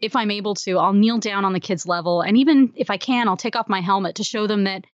where if I'm able to, I'll kneel down on the kid's level. And even if I can, I'll take off my helmet to show them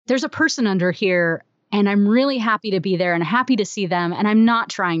that there's a person under here. And I'm really happy to be there and happy to see them. And I'm not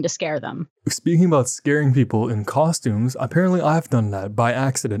trying to scare them. Speaking about scaring people in costumes, apparently I've done that by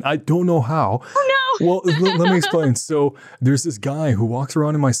accident. I don't know how. Oh, no. Well, let me explain. So there's this guy who walks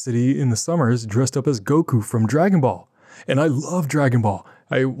around in my city in the summers dressed up as Goku from Dragon Ball. And I love Dragon Ball.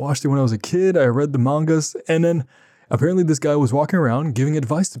 I watched it when I was a kid. I read the mangas. And then apparently this guy was walking around giving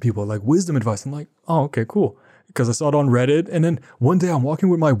advice to people, like wisdom advice. I'm like, oh, okay, cool. Because I saw it on Reddit. And then one day I'm walking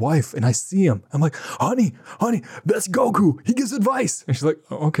with my wife and I see him. I'm like, honey, that's Goku. He gives advice. And she's like,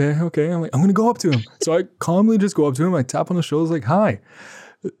 oh, okay. I'm like, I'm going to go up to him. So I calmly just go up to him. I tap on the shoulder like, hi.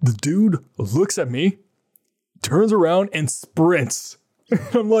 The dude looks at me, turns around and sprints.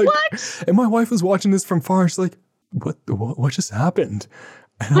 And I'm like, what? And my wife was watching this from far. And she's like, what just happened?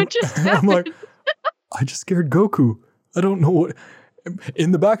 And I'm like, I just scared Goku. I don't know what.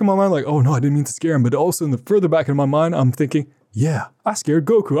 In the back of my mind, like, oh no, I didn't mean to scare him. But also in the further back of my mind, I'm thinking, yeah, I scared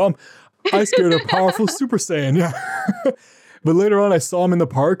Goku. I scared a powerful Super Saiyan. Yeah. But later on, I saw him in the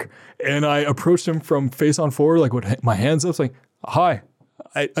park and I approached him from face on forward, like with my hands up, like, hi.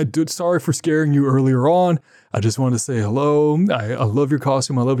 I did. Sorry for scaring you earlier on. I just wanted to say hello. I love your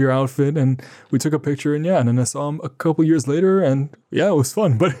costume. I love your outfit. And we took a picture, and then I saw him a couple years later, and yeah, it was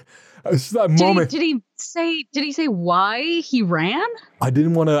fun. But it's just that moment. Did he say why he ran? I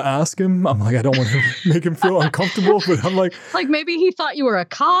didn't want to ask him. I'm like, I don't want to make him feel uncomfortable, but I'm like maybe he thought you were a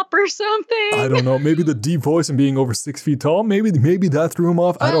cop or something. I don't know. Maybe the deep voice and being over 6 feet tall. Maybe that threw him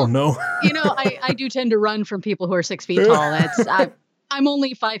off. Well, I don't know. I do tend to run from people who are 6 feet tall. I'm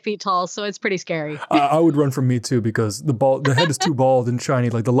only 5 feet tall, so it's pretty scary. I would run from me too, because the head is too bald and shiny.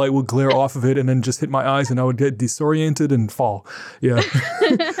 Like the light would glare off of it and then just hit my eyes, and I would get disoriented and fall. Yeah,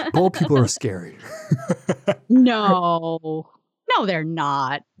 bald people are scary. No, they're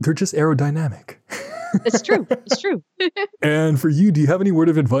not. They're just aerodynamic. It's true. And for you, do you have any word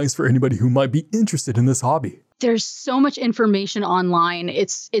of advice for anybody who might be interested in this hobby? There's so much information online.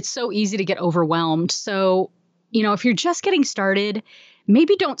 It's so easy to get overwhelmed. So, if you're just getting started,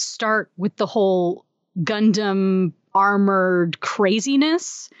 maybe don't start with the whole Gundam armored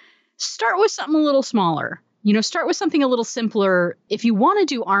craziness. Start with something a little smaller. Start with something a little simpler. If you want to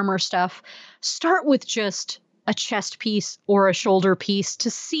do armor stuff, start with just a chest piece or a shoulder piece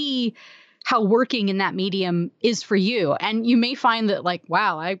to see how working in that medium is for you. And you may find that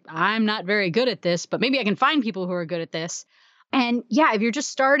wow, I'm not very good at this, but maybe I can find people who are good at this. And yeah, if you're just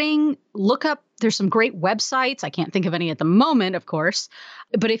starting, look up, there's some great websites. I can't think of any at the moment, of course.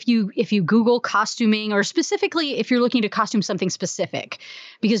 But if you Google costuming, or specifically if you're looking to costume something specific,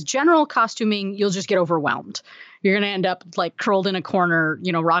 because general costuming, you'll just get overwhelmed. You're going to end up curled in a corner,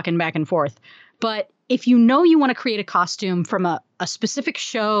 rocking back and forth. But if you want to create a costume from a specific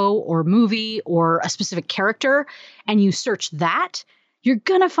show or movie or a specific character, and you search that, you're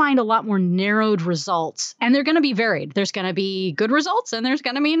going to find a lot more narrowed results, and they're going to be varied. There's going to be good results, and there's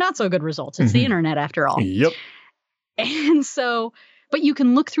going to be not so good results. It's the internet, after all. Yep. And so, but you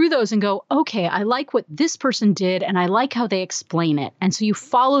can look through those and go, okay, I like what this person did, and I like how they explain it. And so you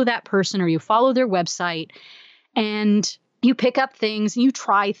follow that person, or you follow their website, and you pick up things and you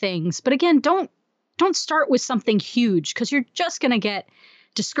try things. But again, don't start with something huge, because you're just going to get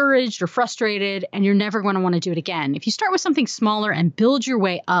discouraged or frustrated, and you're never going to want to do it again. If you start with something smaller and build your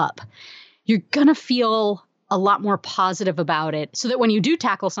way up, you're going to feel a lot more positive about it, so that when you do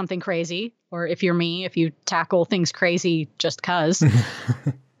tackle something crazy, or if you're me, if you tackle things crazy just cause,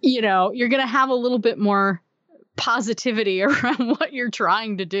 you're going to have a little bit more positivity around what you're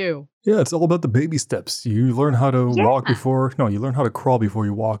trying to do. Yeah, it's all about the baby steps. You learn how to you learn how to crawl before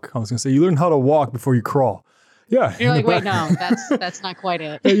you walk. I was going to say, you learn how to walk before you crawl. Yeah. You're like, wait, no, that's not quite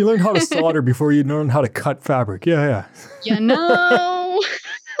it. Yeah, you learn how to solder before you learn how to cut fabric. Yeah.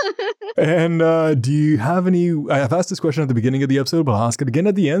 And do you have any, I've asked this question at the beginning of the episode, but I'll ask it again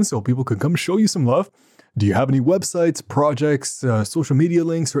at the end so people can come show you some love. Do you have any websites, projects, social media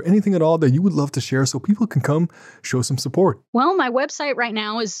links, or anything at all that you would love to share so people can come show some support? Well, my website right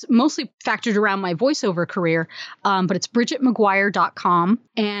now is mostly factored around my voiceover career, but it's BridgetMcGuire.com.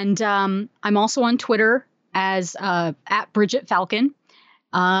 And I'm also on Twitter as at Bridget Falcon.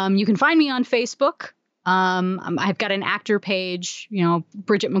 You can find me on Facebook. I've got an actor page,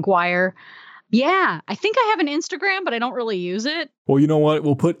 Bridget McGuire. Yeah, I think I have an Instagram, but I don't really use it. Well, you know what?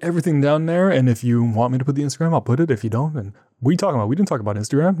 We'll put everything down there. And if you want me to put the Instagram, I'll put it. If you don't, and what are you talking about? We didn't talk about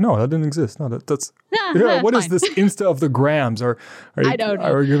Instagram. No, that didn't exist. No, that's what is this Insta of the grams? I don't know.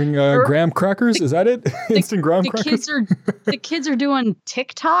 Are you giving graham crackers? Is that it? Instant graham crackers? The kids are doing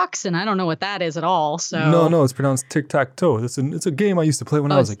TikToks, and I don't know what that is at all. So no, it's pronounced tic-tac-toe. It's a game I used to play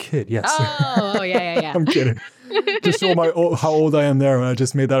when I was a kid. Yes. Oh, yeah. I'm kidding. Just show how old I am there when I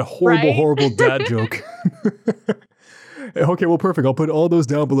just made that horrible dad joke. Okay, well, perfect. I'll put all those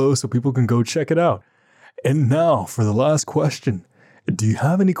down below so people can go check it out. And now for the last question. Do you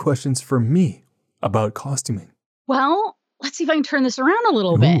have any questions for me about costuming? Well, let's see if I can turn this around a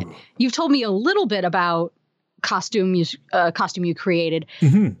little bit. You've told me a little bit about costume you created.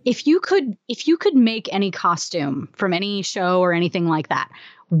 Mm-hmm. If you could make any costume from any show or anything like that,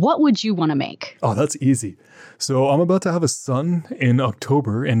 what would you want to make? Oh, that's easy. So I'm about to have a son in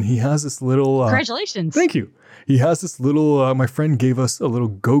October, and he has this little... Congratulations. Thank you. He has this little... my friend gave us a little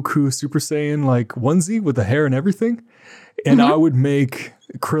Goku Super Saiyan onesie with the hair and everything. And I would make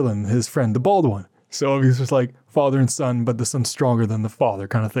Krillin, his friend, the bald one. So he's just like father and son, but the son's stronger than the father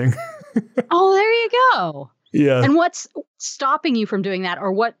kind of thing. Oh, there you go. Yeah. And what's stopping you from doing that,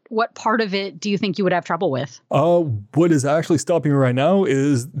 or what part of it do you think you would have trouble with? What is actually stopping me right now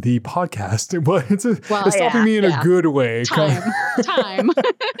is the podcast, but it's stopping me in a good way. Time.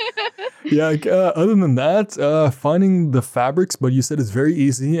 Yeah, other than that, finding the fabrics, but you said it's very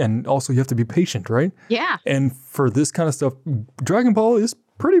easy, and also you have to be patient, right? Yeah. And for this kind of stuff, Dragon Ball is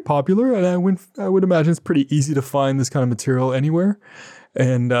pretty popular, and I would imagine it's pretty easy to find this kind of material anywhere.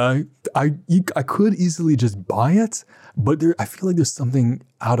 And I could easily just buy it, but I feel like there's something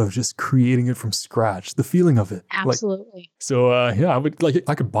out of just creating it from scratch, the feeling of it. Absolutely.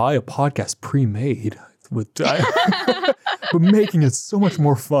 I could buy a podcast pre-made but making it so much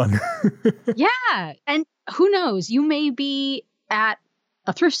more fun. Yeah. And who knows, you may be at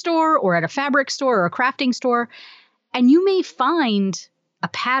a thrift store or at a fabric store or a crafting store, and you may find a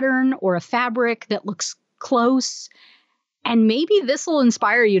pattern or a fabric that looks close. And maybe this will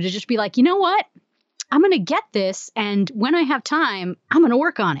inspire you to just be like, you know what? I'm going to get this. And when I have time, I'm going to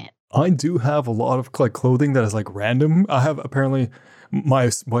work on it. I do have a lot of like clothing that is like random. I have apparently,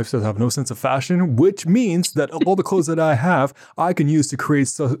 my wife says I have no sense of fashion, which means that all the clothes that I have, I can use to create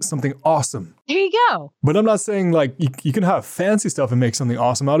something awesome. There you go. But I'm not saying like you can have fancy stuff and make something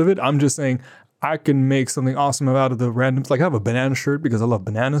awesome out of it. I'm just saying I can make something awesome out of the randoms. Like I have a banana shirt because I love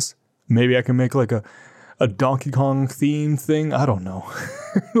bananas. Maybe I can make like a Donkey Kong theme thing. I don't know.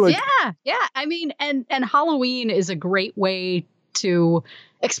 Yeah. I mean, and Halloween is a great way to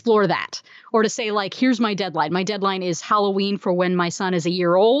explore that, or to say like, here's my deadline. My deadline is Halloween for when my son is a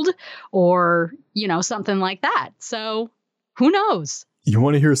year old, or, something like that. So who knows? You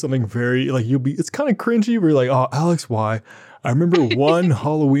want to hear something very like it's kind of cringy. We're like, oh, Alex, why? I remember one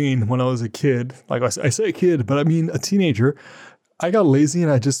Halloween when I was a kid, like I say a kid, but I mean a teenager. I got lazy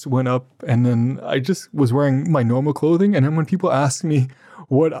and I just went up, and then I just was wearing my normal clothing. And then when people asked me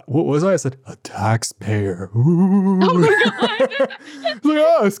what was I said, a taxpayer. Ooh. Oh my God. Like,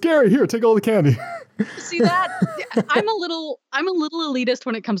 oh, scary. Here, take all the candy. See that? I'm a little elitist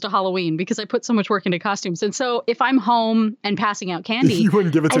when it comes to Halloween because I put so much work into costumes. And so if I'm home and passing out candy, you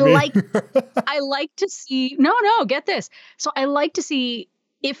wouldn't give it to me. I like to see, no, get this. So I like to see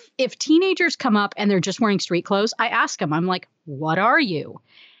if teenagers come up and they're just wearing street clothes, I ask them, I'm like, what are you?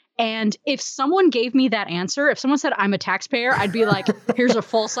 And if someone gave me that answer, if someone said I'm a taxpayer, I'd be like, here's a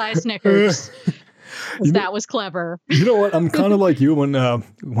full-size Snickers. That was clever. You know what? I'm kind of like you when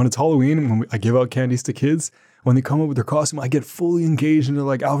it's Halloween and when I give out candies to kids. When they come up with their costume, I get fully engaged into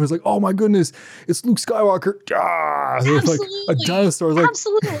like Alfred's like, oh my goodness, it's Luke Skywalker. Absolutely. Like a dinosaur. Like,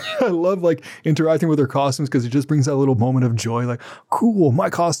 absolutely. I love like interacting with their costumes because it just brings that little moment of joy. Like, cool, my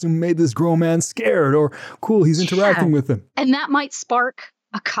costume made this grown man scared, or cool, he's interacting with them. And that might spark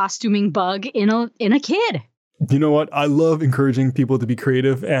a costuming bug in a kid. You know what? I love encouraging people to be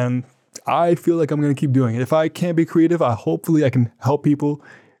creative, and I feel like I'm going to keep doing it. If I can't be creative, hopefully I can help people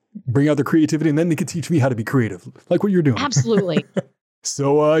bring out their creativity, and then they can teach me how to be creative, like what you're doing. Absolutely.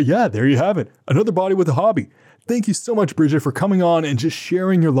 So there you have it. Another body with a hobby. Thank you so much, Bridget, for coming on and just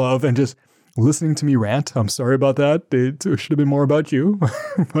sharing your love and just listening to me rant. I'm sorry about that. It should have been more about you.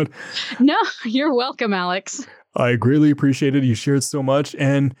 But no, you're welcome, Alex. I greatly appreciate it. You shared so much.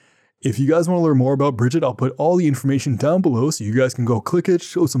 And if you guys want to learn more about Bridget, I'll put all the information down below so you guys can go click it,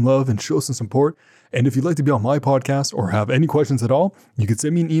 show some love, and show some support. And if you'd like to be on my podcast or have any questions at all, you can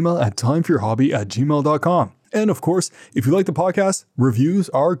send me an email at timeforyourhobby@gmail.com. And of course, if you like the podcast, reviews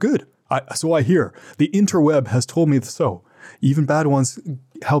are good. So I hear. The interweb has told me so. Even bad ones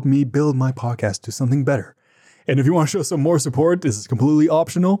help me build my podcast to something better. And if you want to show some more support, this is completely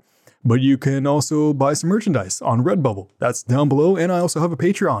optional. But you can also buy some merchandise on Redbubble. That's down below. And I also have a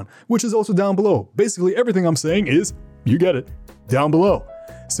Patreon, which is also down below. Basically, everything I'm saying is, you get it, down below.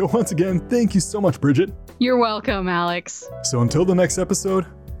 So once again, thank you so much, Bridget. You're welcome, Alex. So until the next episode,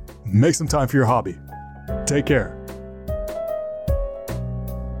 make some time for your hobby. Take care.